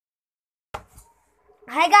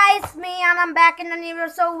Hi guys, me and I'm back in the new video.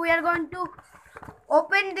 So we are going to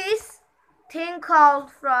open this thing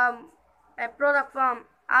called from a product from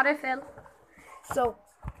RFL. So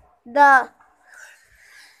the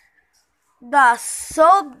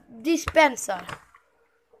soap dispenser.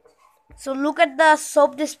 So look at the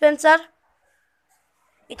soap dispenser.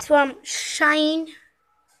 It's from Shine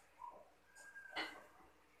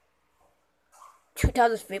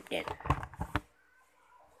 2015.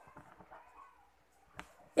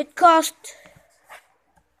 It cost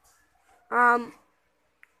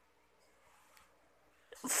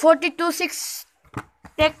 42.6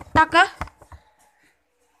 taka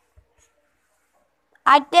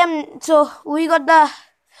item. So we got the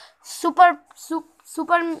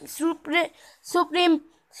supreme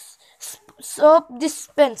soap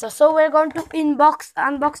dispenser. So we're going to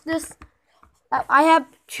unbox this. I have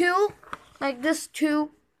two like this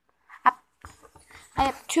two. I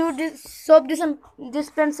have two soap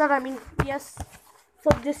dispenser. Yes,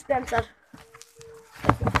 soap dispenser.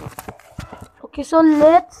 Okay, so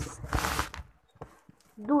let's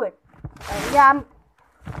do it. Yeah,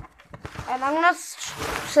 I'm gonna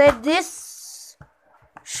say this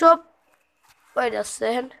soap. Wait a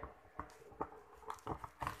second.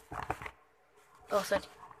 Oh, sorry.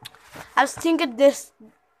 I was thinking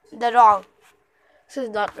the wrong. This is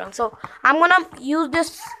not wrong. So I'm gonna use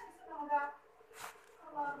this.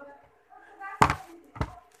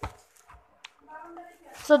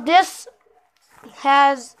 So this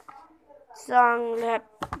has some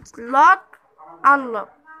lock,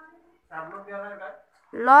 unlock,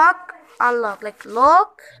 lock, unlock. Like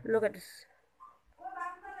lock. Look at this.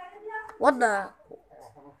 What the?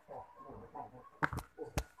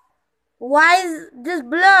 Why is this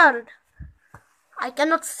blurred? I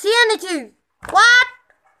cannot see anything. What?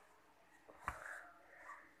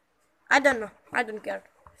 I don't know. I don't care.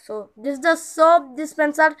 So this is the soap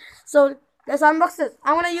dispenser. So let's unbox this.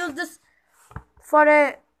 I want to use this for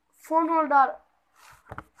a phone holder.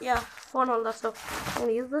 Yeah, phone holder. So I'm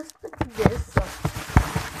gonna use this. So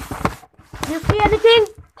you see anything?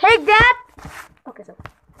 Take that. Okay, so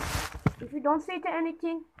if you don't see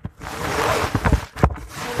anything,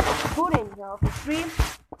 put in now. 3,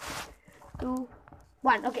 2,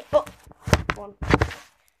 1. Okay. Oh, 1.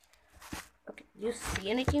 Okay. Do you see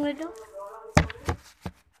anything right now?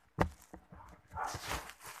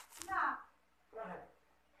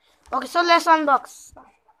 Okay, so let's unbox.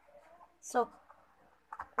 So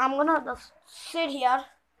I'm gonna just sit here.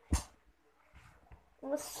 I'm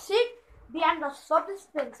gonna sit behind the soap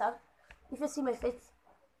dispenser. If you see my face,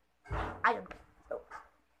 I don't know. So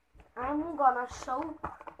I'm gonna show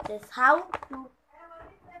this how to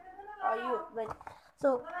use.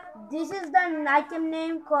 So this is the item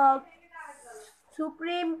name called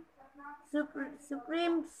Supreme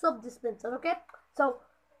soap dispenser. Okay, so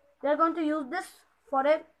we're going to use this for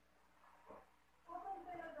a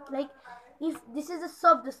if this is a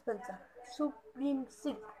soap dispenser, Supreme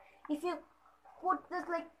Sink. If you put this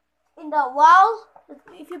in the wall,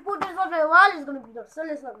 if you put this on the wall, it's gonna be so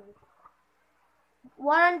let's not do.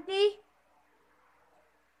 Warranty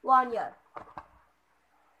 1 year.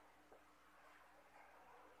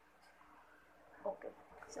 Okay,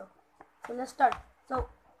 so let's start. So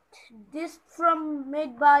this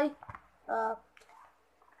made by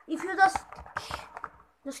if you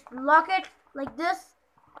just lock it like this,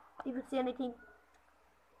 if you see anything,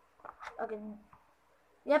 okay,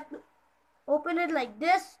 you have to open it like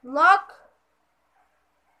this, lock,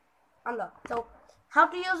 unlock. So how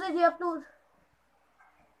to use it? You have to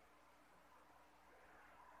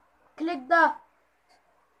click the,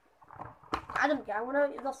 I don't care, I'm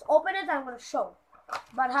gonna just open it, I'm gonna show,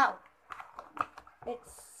 but how?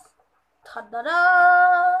 It's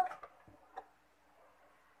ta-da-da!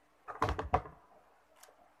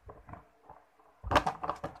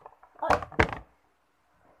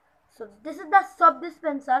 So this is the soap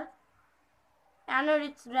dispenser, and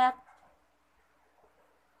it's wrapped.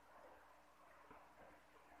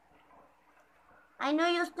 I know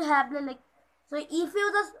you used to have so if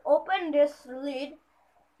you just open this lid,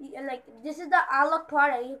 this is the unlock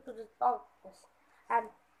part, and you have to just pop this and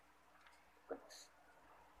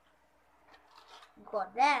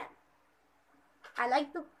got that. I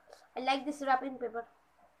like this wrapping paper.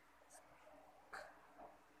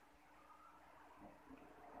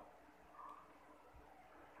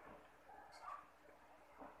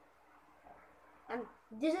 And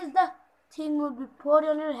this is the thing will be put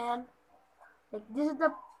on your hand. This is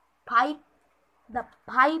the pipe,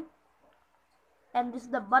 and this is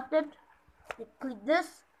the button. You click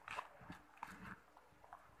this,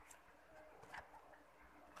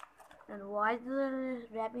 and why is the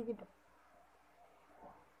wrapping it up?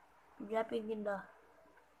 wrapping in the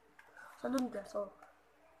cylinder. So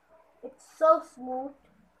it's so smooth.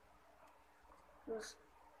 Just,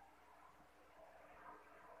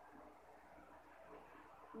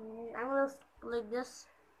 I'm gonna like this.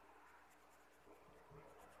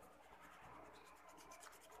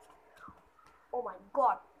 Oh my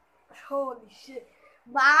god! Holy shit!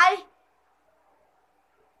 My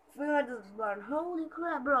finger just burned. Holy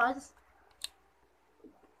crap, bro!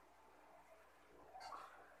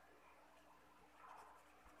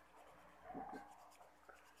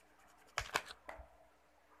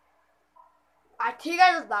 I think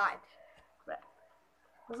I just died. Right.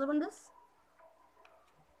 Let's open this.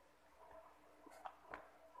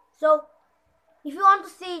 So, if you want to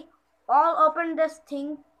see all open this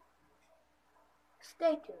thing,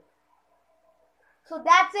 stay tuned. So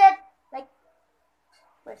that's it. Like,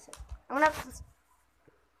 wait a second. I'm gonna have to just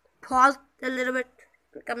pause a little bit.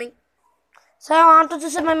 Coming. So I want to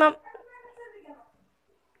just say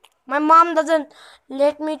my mom doesn't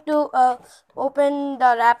let me to open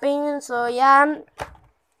the wrapping. So yeah,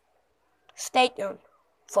 stay tuned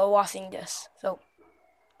for watching this. So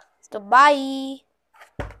bye.